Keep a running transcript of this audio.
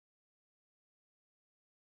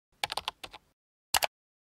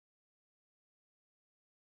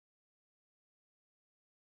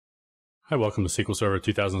Hi, welcome to SQL Server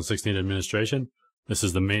 2016 Administration. This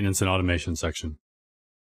is the Maintenance and Automation section.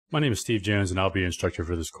 My name is Steve Jones and I'll be your instructor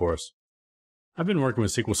for this course. I've been working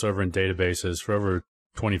with SQL Server and databases for over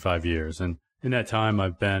 25 years, and in that time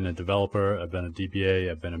I've been a developer, I've been a DBA,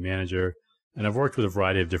 I've been a manager, and I've worked with a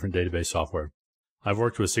variety of different database software. I've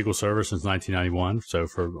worked with SQL Server since 1991, so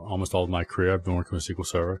for almost all of my career I've been working with SQL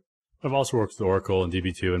Server. I've also worked with Oracle and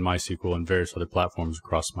DB2 and MySQL and various other platforms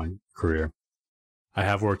across my career. I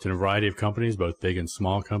have worked in a variety of companies, both big and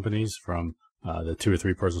small companies, from the 2 or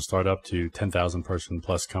 3 person startup to 10,000 person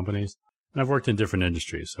plus companies. And I've worked in different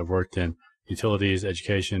industries. I've worked in utilities,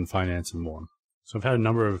 education, finance, and more. So I've had a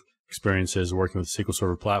number of experiences working with the SQL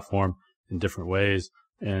Server platform in different ways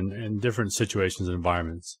and in different situations and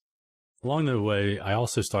environments. Along the way, I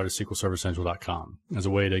also started SQLServerCentral.com as a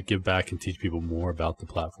way to give back and teach people more about the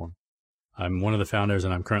platform. I'm one of the founders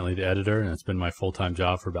and I'm currently the editor, and it's been my full-time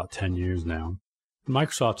job for about 10 years now.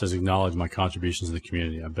 Microsoft has acknowledged my contributions to the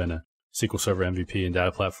community. I've been a SQL Server MVP and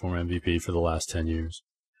Data Platform MVP for the last 10 years.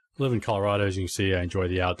 I live in Colorado, as you can see. I enjoy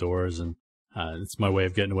the outdoors, and it's my way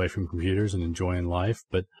of getting away from computers and enjoying life.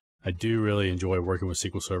 But I do really enjoy working with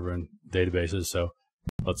SQL Server and databases, so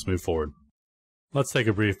let's move forward. Let's take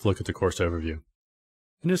a brief look at the course overview.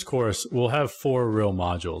 In this course, we'll have 4 real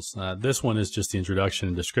modules. This one is just the introduction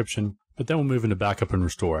and description, but then we'll move into backup and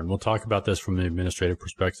restore. And we'll talk about this from the administrative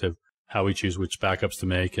perspective, how we choose which backups to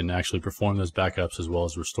make and actually perform those backups as well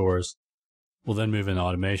as restores. We'll then move into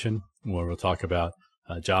automation, where we'll talk about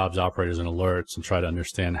jobs, operators, and alerts and try to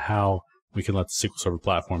understand how we can let the SQL Server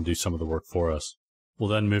platform do some of the work for us. We'll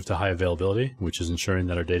then move to high availability, which is ensuring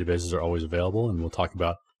that our databases are always available, and we'll talk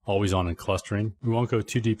about always on and clustering. We won't go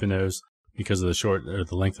too deep in those because of the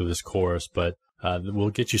length of this course, but we'll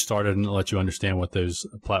get you started and let you understand what those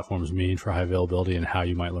platforms mean for high availability and how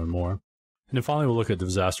you might learn more. And then finally, we'll look at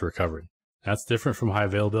disaster recovery. That's different from high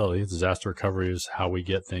availability. Disaster recovery is how we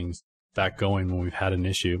get things back going when we've had an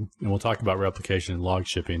issue. And we'll talk about replication and log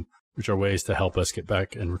shipping, which are ways to help us get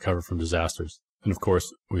back and recover from disasters. And of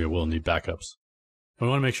course, we will need backups. We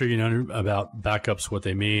want to make sure you know about backups, what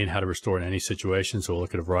they mean, how to restore in any situation. So we'll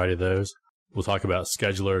look at a variety of those. We'll talk about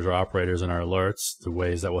schedulers or operators and our alerts, the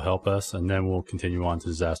ways that will help us. And then we'll continue on to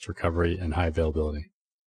disaster recovery and high availability.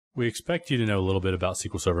 We expect you to know a little bit about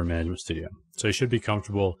SQL Server Management Studio. So you should be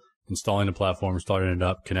comfortable installing the platform, starting it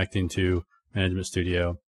up, connecting to Management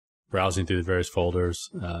Studio, browsing through the various folders,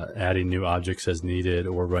 adding new objects as needed,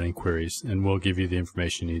 or running queries. And we'll give you the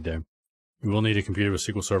information you need there. You will need a computer with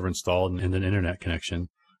SQL Server installed and an internet connection.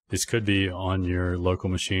 This could be on your local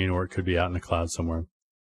machine, or it could be out in the cloud somewhere.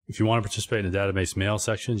 If you want to participate in the database mail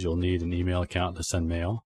sections, you'll need an email account to send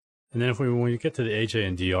mail. And then when you get to the HA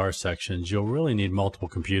and DR sections, you'll really need multiple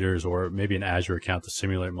computers or maybe an Azure account to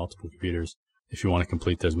simulate multiple computers if you want to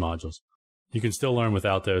complete those modules. You can still learn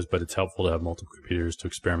without those, but it's helpful to have multiple computers to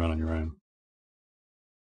experiment on your own.